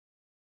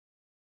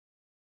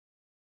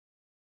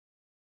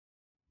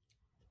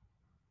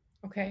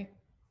Okay,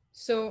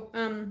 so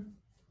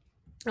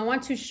I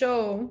want to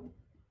show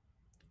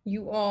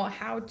you all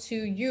how to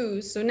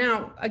use. So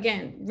now,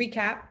 again,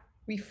 recap,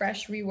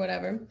 refresh,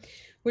 whatever.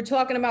 We're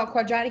talking about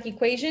quadratic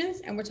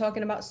equations and we're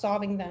talking about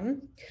solving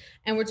them.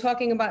 And we're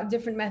talking about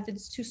different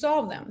methods to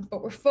solve them.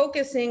 But we're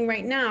focusing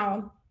right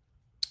now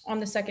on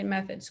the second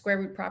method, square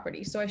root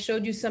property. So I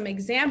showed you some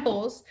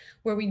examples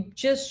where we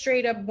just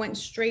straight up went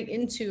straight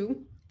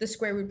into the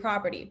square root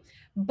property.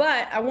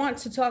 But I want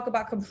to talk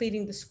about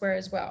completing the square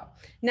as well.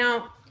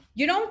 Now,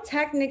 you don't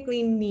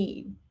technically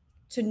need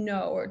to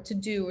know or to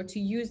do or to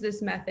use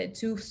this method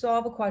to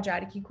solve a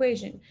quadratic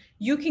equation.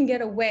 You can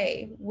get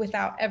away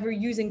without ever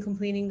using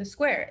completing the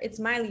square. It's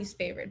my least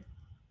favorite.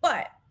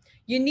 But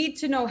you need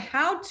to know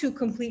how to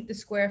complete the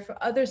square for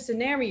other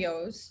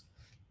scenarios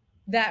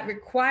that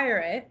require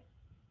it.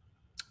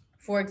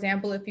 For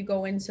example, if you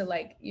go into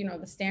like,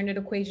 the standard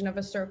equation of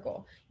a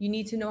circle, you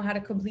need to know how to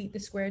complete the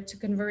square to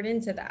convert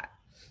into that.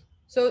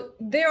 So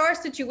there are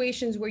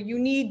situations where you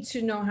need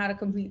to know how to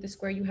complete the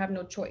square. You have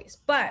no choice.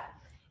 But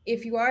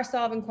if you are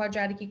solving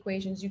quadratic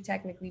equations, you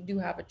technically do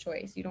have a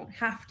choice. You don't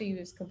have to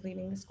use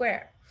completing the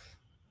square,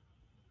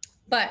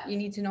 but you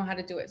need to know how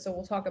to do it. So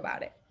we'll talk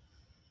about it.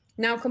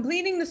 Now,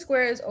 completing the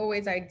square is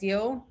always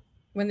ideal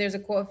when there's a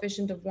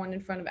coefficient of 1 in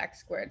front of x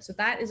squared. So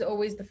that is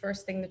always the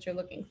first thing that you're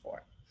looking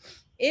for.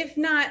 If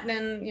not,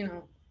 then,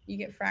 you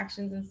get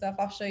fractions and stuff.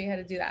 I'll show you how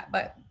to do that.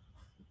 But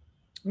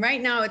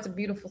right now, it's a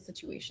beautiful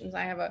situation.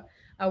 I have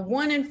a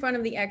 1 in front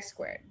of the x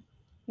squared.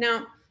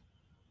 Now,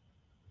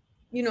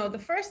 the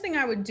first thing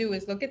I would do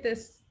is look at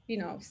this,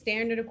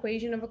 standard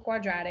equation of a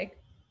quadratic.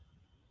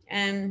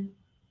 And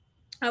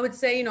I would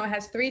say, it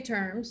has 3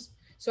 terms.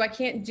 So I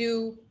can't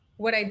do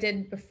what I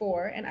did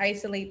before and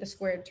isolate the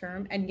squared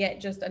term and get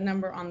just a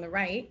number on the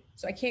right.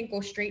 So I can't go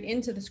straight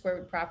into the square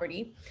root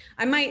property.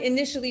 I might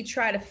initially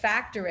try to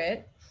factor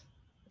it,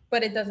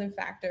 but it doesn't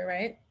factor,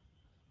 right?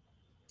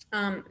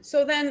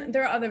 So then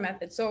there are other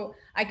methods. So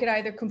I could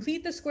either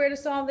complete the square to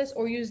solve this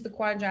or use the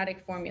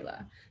quadratic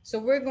formula. So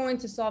we're going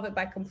to solve it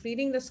by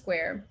completing the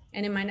square.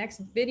 And in my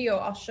next video,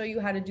 I'll show you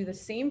how to do the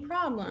same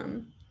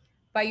problem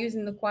by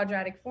using the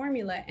quadratic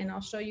formula. And I'll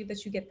show you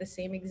that you get the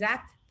same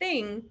exact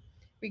thing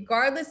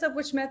regardless of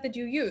which method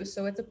you use.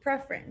 So it's a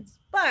preference,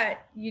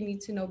 but you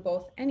need to know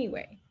both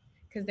anyway,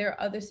 because there are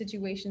other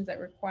situations that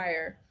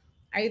require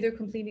either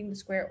completing the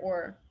square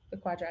or the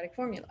quadratic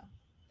formula.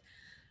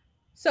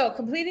 So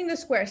completing the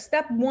square,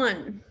 step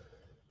 1.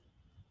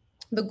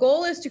 The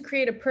goal is to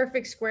create a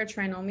perfect square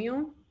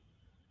trinomial.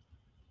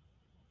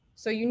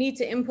 So you need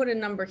to input a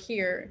number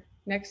here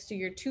next to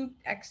your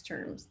 2x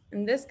terms.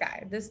 And this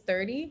guy, this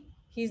 30,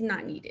 he's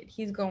not needed.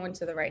 He's going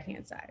to the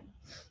right-hand side.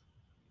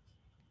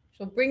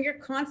 So bring your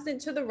constant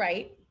to the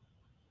right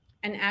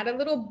and add a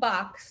little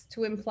box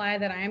to imply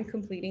that I am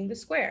completing the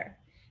square.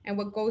 And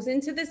what goes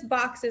into this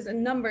box is a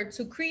number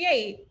to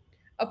create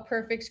a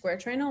perfect square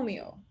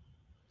trinomial.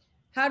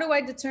 How do I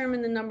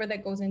determine the number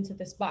that goes into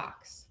this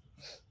box?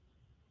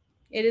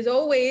 It is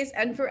always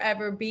and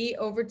forever b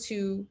over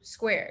 2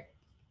 squared.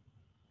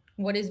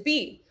 What is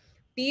b?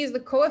 B is the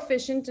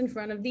coefficient in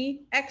front of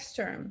the x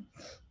term.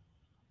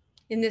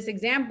 In this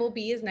example,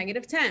 b is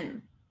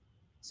 -10.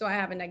 So I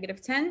have a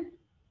 -10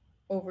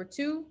 over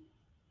 2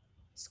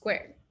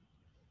 squared.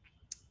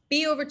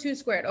 B over 2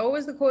 squared,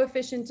 always the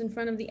coefficient in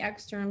front of the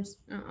x terms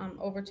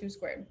over 2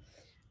 squared,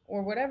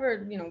 or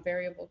whatever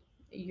variable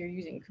you're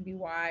using. It could be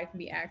y, it could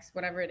be x,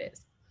 whatever it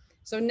is.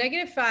 So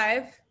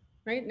 -5,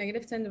 right?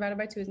 -10 divided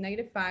by 2 is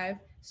 -5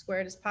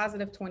 squared is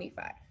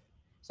 +25.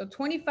 So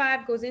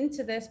 25 goes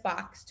into this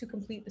box to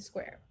complete the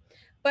square.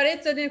 But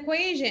it's an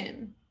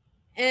equation.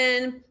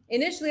 And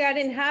initially I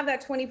didn't have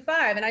that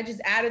 25 and I just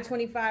added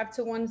 25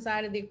 to one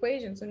side of the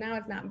equation. So now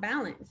it's not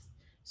balanced.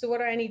 So what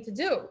do I need to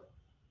do?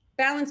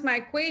 Balance my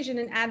equation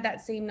and add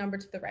that same number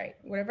to the right.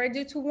 Whatever I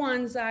do to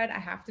one side, I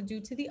have to do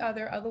to the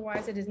other.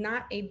 Otherwise, it is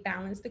not a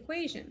balanced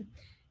equation.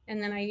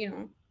 And then I,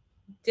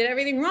 did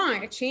everything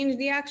wrong. I changed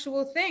the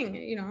actual thing,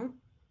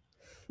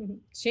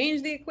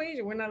 change the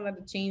equation. We're not allowed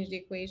to change the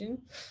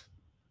equation.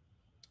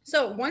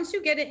 So once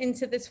you get it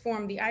into this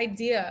form, the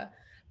idea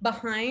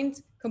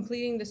behind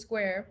completing the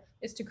square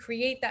is to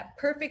create that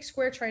perfect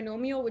square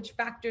trinomial, which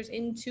factors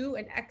into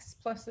an x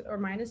plus or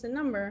minus a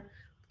number,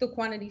 the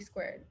quantity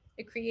squared.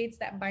 It creates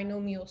that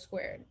binomial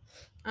squared.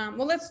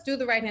 Well, let's do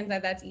the right-hand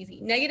side. That's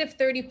easy.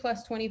 -30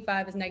 plus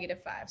 25 is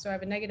 -5. So I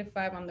have a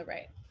 -5 on the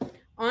right.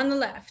 On the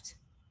left,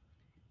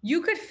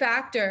 you could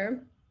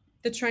factor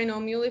the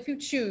trinomial if you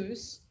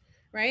choose,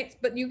 right?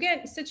 But you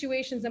get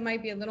situations that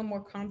might be a little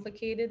more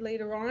complicated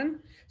later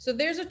on. So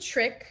there's a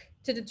trick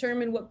to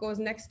determine what goes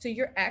next to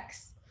your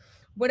x.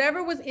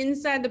 Whatever was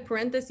inside the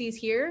parentheses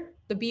here,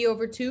 the b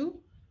over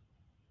 2,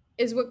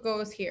 is what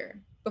goes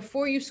here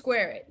before you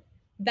square it.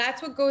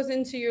 That's what goes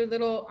into your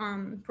little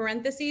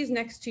parentheses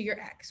next to your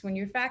x when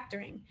you're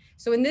factoring.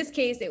 So in this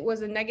case, it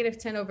was a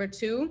 -10 over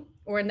 2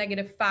 or a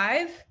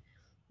 -5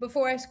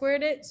 before I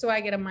squared it. So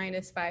I get a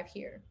 -5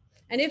 here.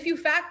 And if you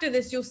factor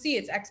this, you'll see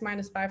it's x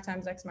minus 5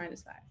 times x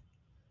minus 5.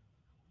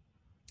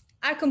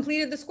 I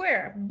completed the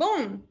square.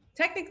 Boom.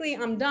 technically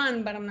I'm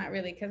done, but I'm not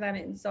really because I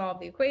didn't solve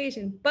the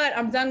equation, but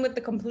I'm done with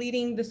the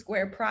completing the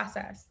square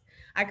process.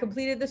 I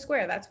completed the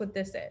square. That's what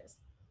this is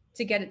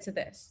to get it to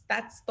this.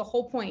 That's the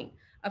whole point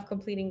of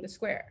completing the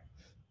square.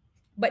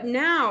 But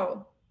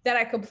now that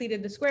I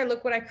completed the square,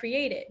 look what I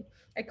created.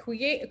 I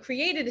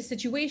created a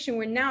situation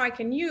where now I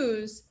can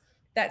use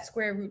that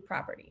square root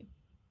property.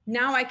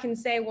 Now I can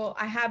say, well,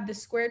 I have the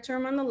square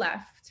term on the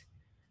left,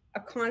 a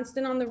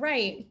constant on the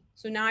right.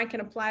 So now I can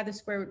apply the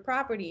square root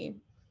property,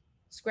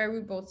 square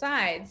root both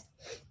sides,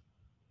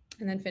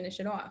 and then finish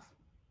it off.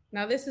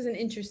 Now this is an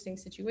interesting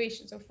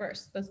situation. So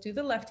first, let's do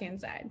the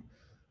left-hand side.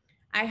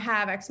 I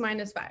have x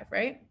minus 5,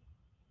 right?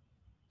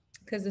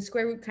 Because the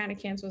square root kind of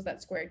cancels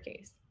that squared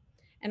case.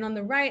 And on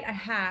the right, I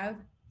have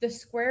the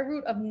square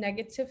root of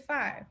negative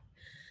 5.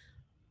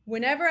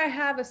 Whenever I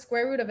have a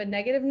square root of a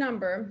negative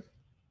number,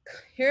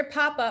 here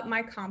pop up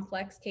my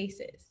complex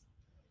cases.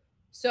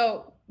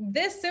 So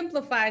this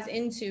simplifies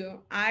into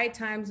I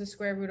times the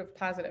square root of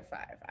positive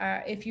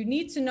 5. If you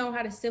need to know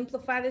how to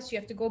simplify this, you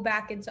have to go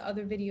back into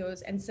other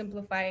videos and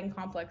simplify in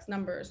complex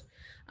numbers.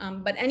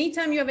 But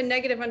anytime you have a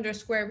negative under a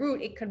square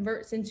root, it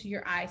converts into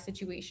your I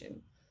situation.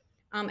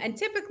 And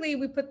typically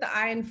we put the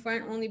I in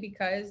front only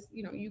because,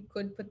 you know, you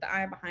could put the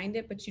I behind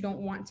it, but you don't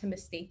want to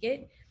mistake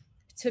it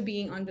to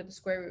being under the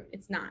square root.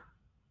 It's not.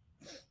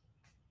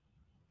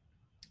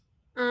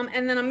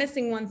 And then I'm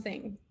missing one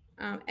thing.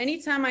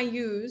 Anytime I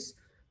use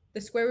the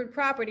square root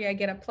property, I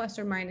get a plus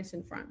or minus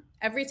in front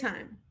every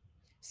time.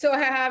 So I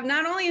have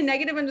not only a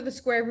negative under the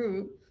square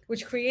root,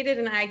 which created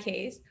an I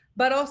case,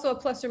 but also a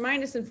plus or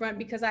minus in front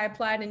because I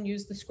applied and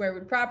used the square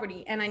root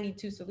property, and I need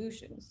two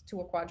solutions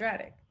to a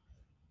quadratic.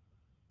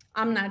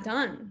 I'm not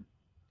done.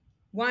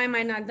 Why am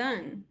I not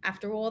done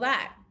after all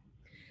that?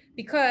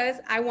 Because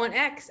I want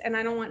x and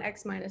I don't want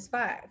x minus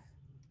 5.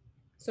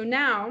 So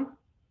now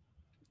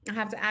I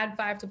have to add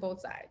 5 to both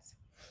sides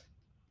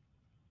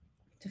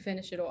to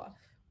finish it off.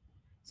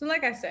 So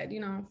like I said, you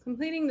know,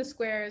 completing the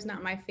square is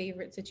not my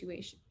favorite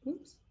situation.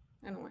 Oops,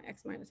 I don't want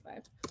x minus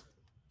 5.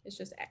 It's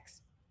just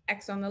x.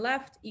 X on the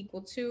left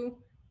equal to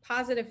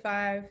positive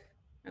 5.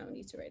 I don't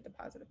need to write the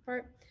positive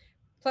part.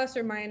 Plus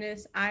or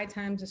minus I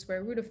times the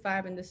square root of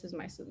 5, and this is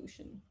my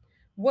solution.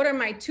 What are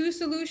my two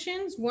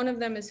solutions? One of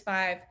them is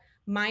 5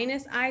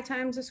 minus I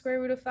times the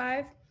square root of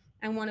 5,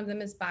 and one of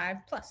them is 5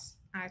 plus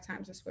I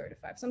times the square root of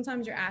 5.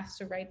 Sometimes you're asked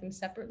to write them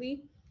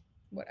separately,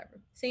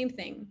 whatever, same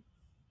thing.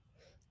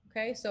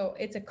 Okay, so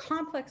it's a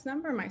complex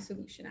number, my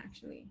solution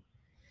actually.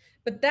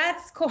 But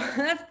that's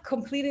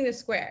completing the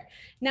square.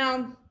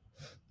 Now,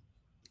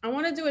 I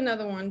want to do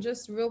another one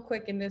just real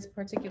quick in this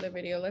particular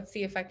video. Let's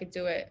see if I could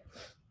do it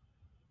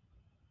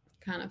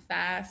kind of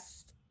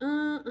fast.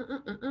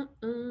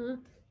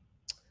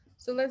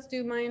 So let's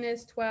do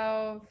minus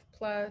 12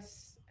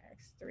 plus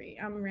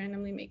x3. I'm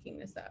randomly making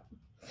this up.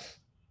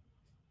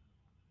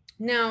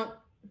 Now,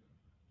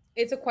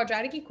 it's a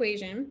quadratic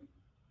equation.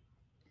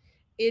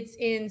 It's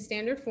in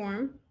standard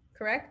form,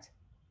 correct?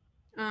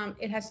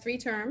 It has 3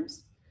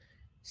 terms.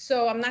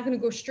 So I'm not going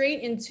to go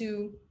straight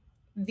into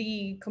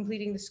the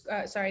completing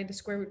the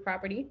square root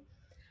property.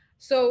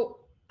 So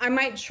I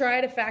might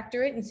try to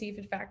factor it and see if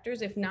it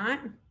factors. If not,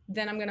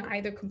 then I'm going to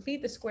either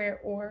complete the square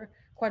or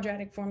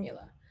quadratic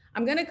formula.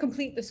 I'm going to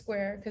complete the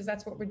square because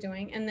that's what we're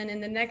doing. And then in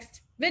the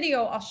next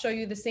video, I'll show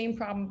you the same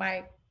problem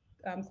by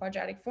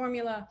quadratic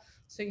formula.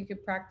 So you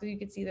could practice, you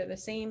could see they're the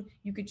same.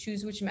 You could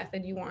choose which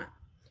method you want,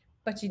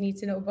 but you need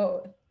to know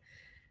both.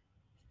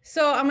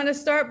 So I'm going to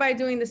start by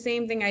doing the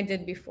same thing I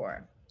did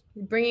before,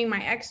 bringing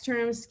my x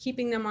terms,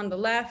 keeping them on the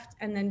left,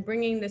 and then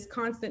bringing this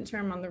constant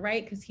term on the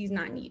right because he's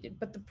not needed.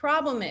 But the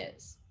problem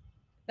is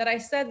that I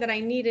said that I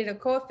needed a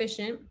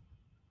coefficient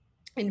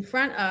in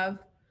front of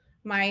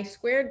my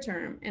squared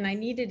term, and I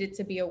needed it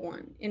to be a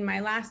 1. In my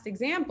last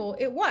example,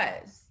 it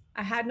was.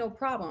 I had no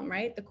problem,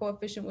 right? The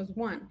coefficient was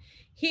 1.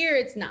 Here,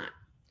 it's not.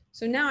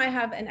 So now I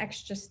have an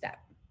extra step.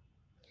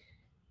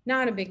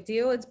 Not a big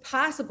deal. It's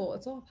possible.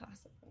 It's all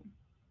possible.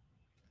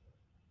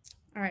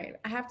 All right,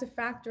 I have to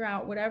factor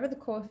out whatever the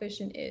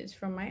coefficient is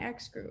from my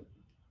x group.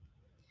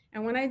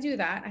 And when I do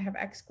that, I have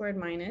x squared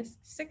minus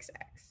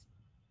 6x.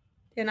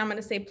 And I'm going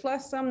to say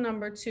plus some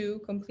number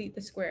to complete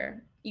the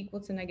square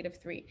equal to negative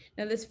 3.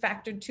 Now this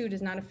factored 2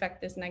 does not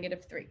affect this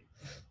negative 3.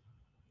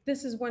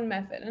 This is one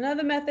method.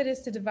 Another method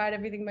is to divide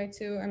everything by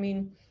 2. I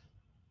mean,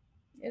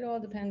 it all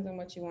depends on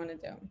what you want to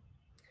do.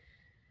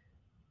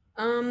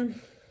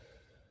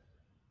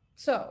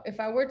 So if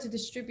I were to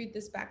distribute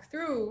this back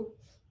through,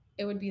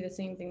 it would be the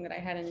same thing that I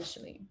had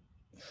initially.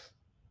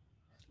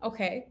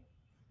 Okay,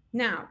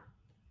 now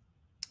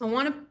I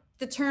want to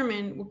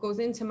determine what goes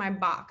into my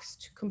box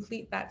to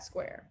complete that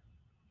square,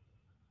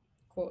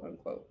 quote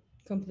unquote,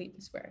 complete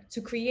the square,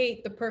 to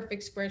create the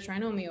perfect square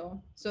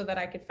trinomial so that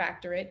I could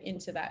factor it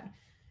into that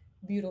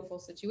beautiful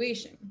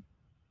situation.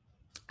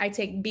 I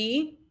take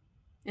b,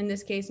 in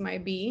this case, my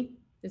b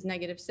is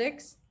negative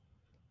 6,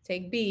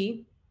 take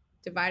b,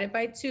 divide it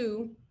by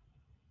 2,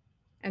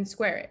 and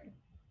square it.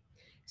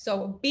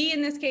 So b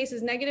in this case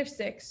is negative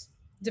 6,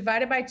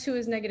 divided by 2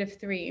 is negative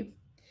 3,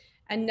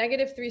 and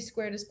negative 3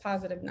 squared is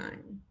positive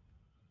 9.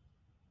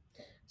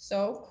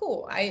 So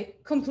cool, I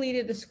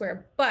completed the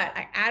square, but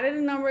I added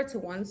a number to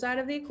one side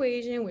of the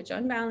equation, which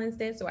unbalanced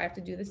it. So I have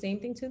to do the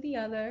same thing to the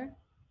other.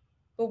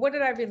 But what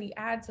did I really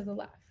add to the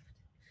left?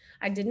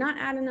 I did not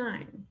add a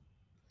 9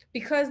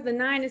 because the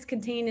 9 is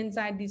contained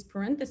inside these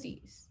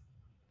parentheses.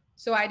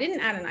 So I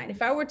didn't add a 9.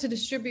 If I were to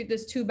distribute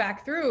this 2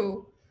 back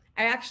through,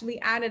 I actually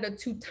added a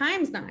 2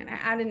 times 9. I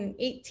added an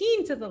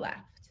 18 to the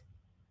left,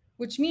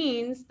 which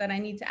means that I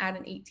need to add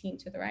an 18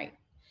 to the right.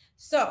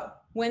 So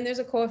when there's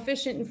a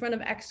coefficient in front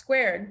of x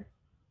squared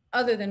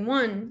other than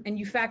 1 and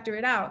you factor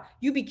it out,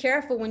 you be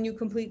careful when you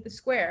complete the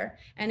square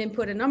and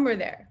input a number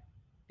there,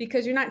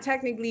 because you're not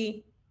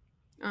technically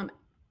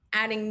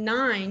adding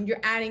 9, you're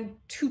adding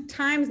 2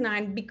 times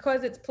 9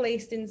 because it's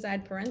placed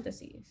inside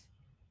parentheses.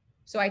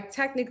 So I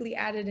technically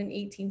added an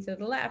 18 to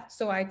the left,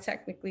 so I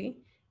technically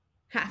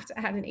have to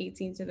add an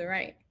 18 to the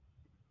right.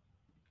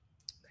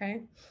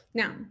 Okay,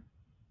 now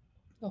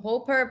the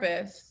whole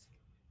purpose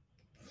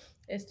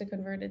is to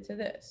convert it to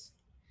this.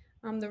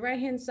 The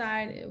right-hand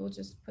side, it will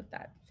just put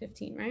that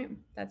 15, right?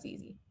 That's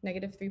easy,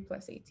 -3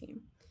 plus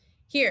 18.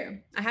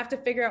 Here, I have to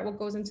figure out what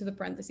goes into the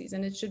parentheses,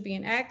 and it should be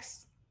an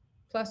x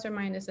plus or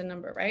minus a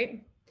number,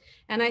 right?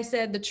 And I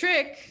said the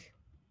trick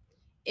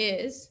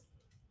is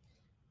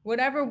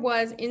whatever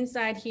was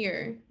inside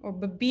here, or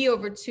b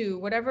over 2,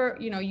 whatever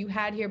you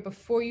had here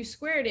before you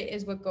squared it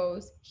is what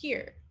goes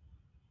here,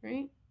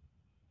 right?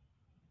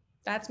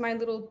 That's my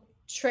little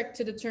trick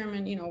to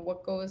determine,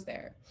 what goes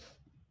there.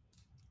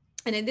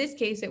 And in this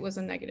case, it was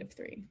a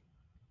 -3.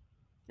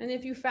 And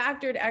if you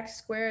factored x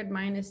squared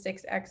minus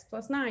 6x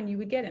plus 9, you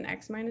would get an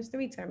x minus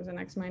 3 times an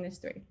x minus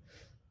 3.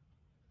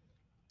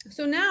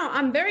 So now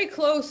I'm very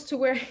close to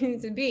where I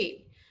need to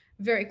be.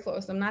 Very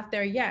close. I'm not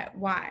there yet.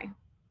 Why?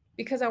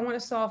 Because I want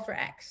to solve for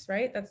x,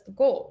 right? That's the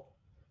goal.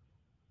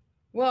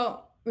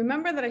 Well,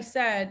 remember that I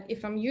said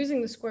if I'm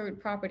using the square root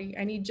property,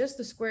 I need just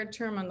the squared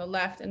term on the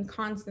left and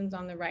constants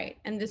on the right.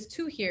 And this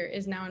 2 here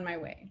is now in my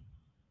way.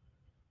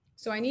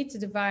 So I need to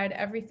divide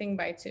everything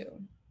by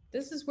 2.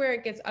 This is where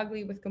it gets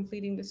ugly with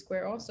completing the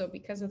square also,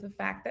 because of the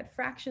fact that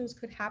fractions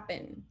could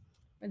happen,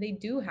 or they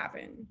do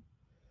happen.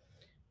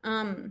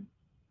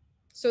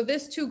 So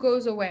this 2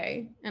 goes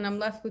away, and I'm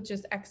left with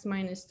just x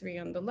minus 3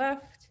 on the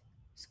left,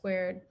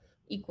 squared,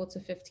 equal to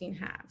 15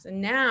 halves.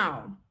 And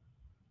now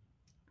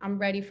I'm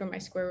ready for my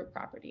square root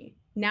property.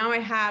 Now I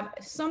have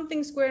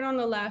something squared on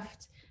the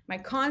left, my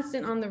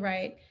constant on the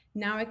right.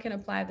 Now I can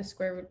apply the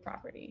square root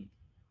property,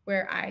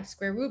 where I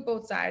square root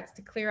both sides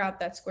to clear out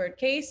that squared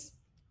case.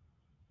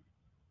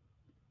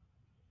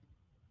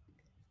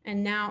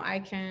 And now I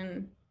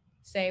can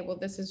say, well,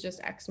 this is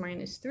just x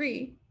minus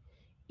 3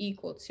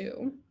 equal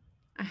to,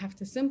 I have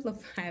to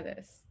simplify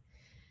this.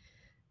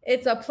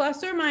 It's a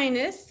plus or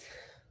minus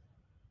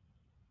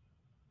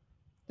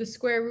the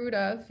square root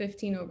of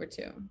 15 over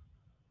 2.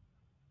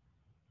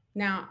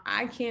 Now,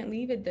 I can't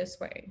leave it this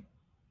way.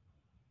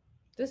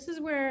 This is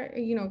where,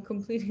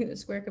 completing the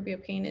square could be a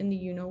pain in the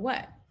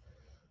you-know-what.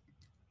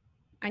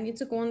 I need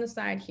to go on the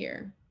side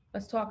here.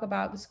 Let's talk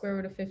about the square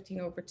root of 15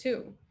 over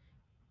 2.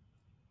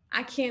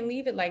 I can't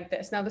leave it like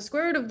this. Now, the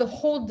square root of the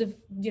whole,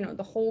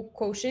 the whole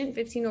quotient,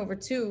 15 over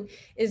 2,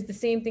 is the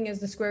same thing as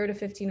the square root of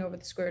 15 over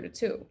the square root of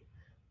 2.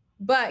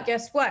 But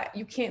guess what?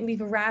 You can't leave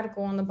a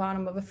radical on the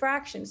bottom of a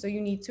fraction, so you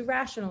need to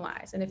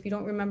rationalize. And if you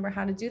don't remember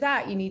how to do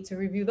that, you need to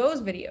review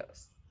those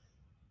videos.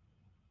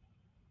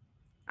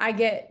 I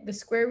get the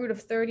square root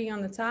of 30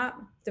 on the top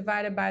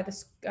divided by the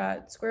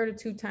square root of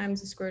 2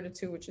 times the square root of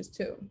 2, which is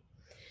 2.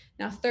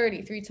 Now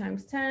 30, 3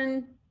 times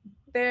 10,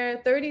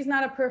 there, 30 is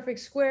not a perfect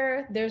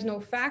square. There's no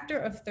factor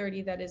of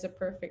 30 that is a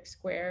perfect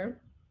square.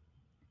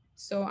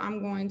 So I'm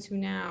going to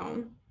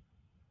now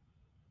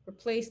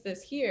replace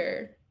this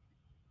here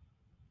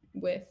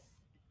with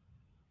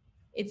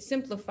its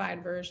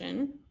simplified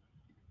version.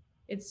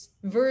 Its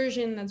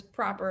version that's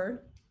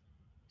proper,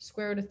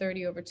 square root of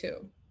 30 over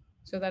 2,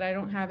 so that I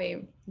don't have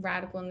a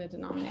radical in the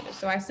denominator.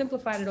 So I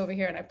simplified it over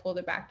here and I pulled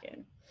it back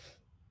in.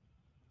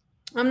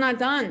 I'm not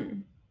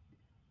done,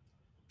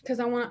 because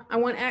I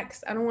want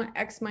x. I don't want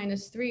x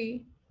minus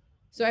 3.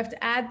 So I have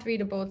to add 3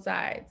 to both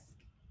sides.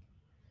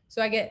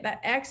 So I get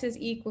that x is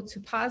equal to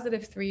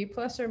positive 3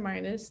 plus or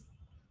minus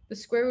the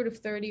square root of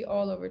 30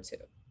 all over 2.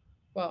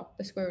 Well,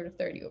 the square root of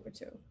 30 over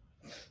 2.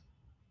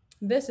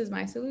 This is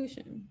my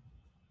solution.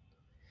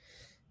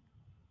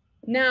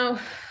 Now,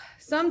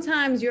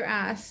 sometimes you're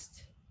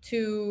asked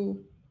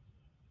to,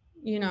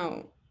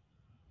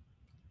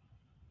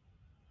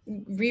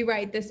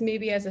 rewrite this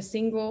maybe as a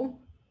single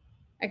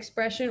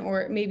expression,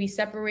 or maybe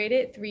separate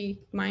it, 3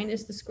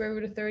 minus the square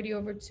root of 30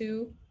 over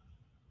 2,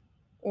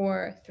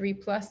 or 3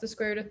 plus the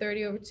square root of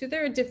 30 over 2.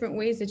 There are different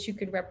ways that you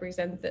could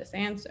represent this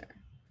answer.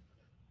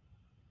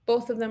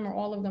 Both of them or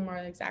all of them are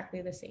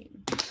exactly the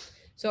same.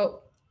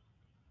 So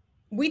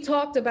we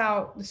talked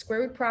about the square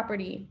root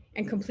property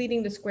and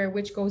completing the square,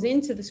 which goes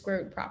into the square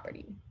root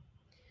property.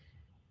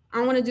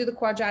 I want to do the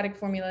quadratic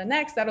formula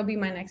next. That'll be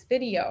my next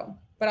video,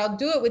 but I'll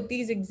do it with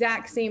these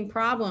exact same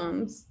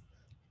problems,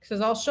 because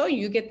I'll show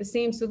you get the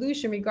same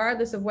solution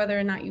regardless of whether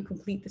or not you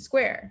complete the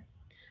square.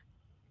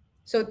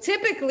 So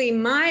typically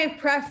my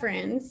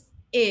preference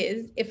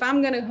is, if I'm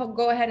going to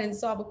go ahead and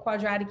solve a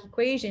quadratic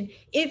equation,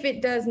 if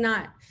it does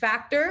not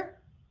factor,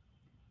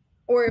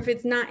 or if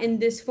it's not in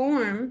this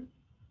form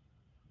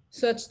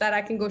such that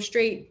I can go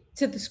straight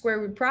to the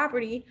square root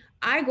property,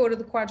 I go to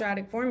the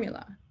quadratic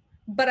formula.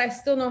 But I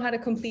still know how to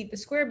complete the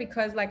square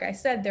because, like I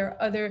said, there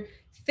are other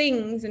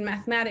things in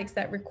mathematics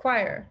that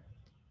require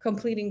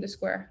completing the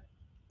square,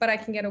 but I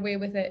can get away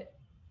with it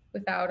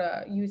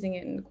without using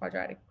it in the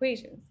quadratic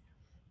equations.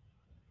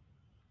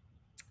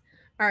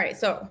 All right,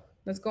 so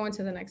let's go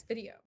into the next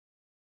video.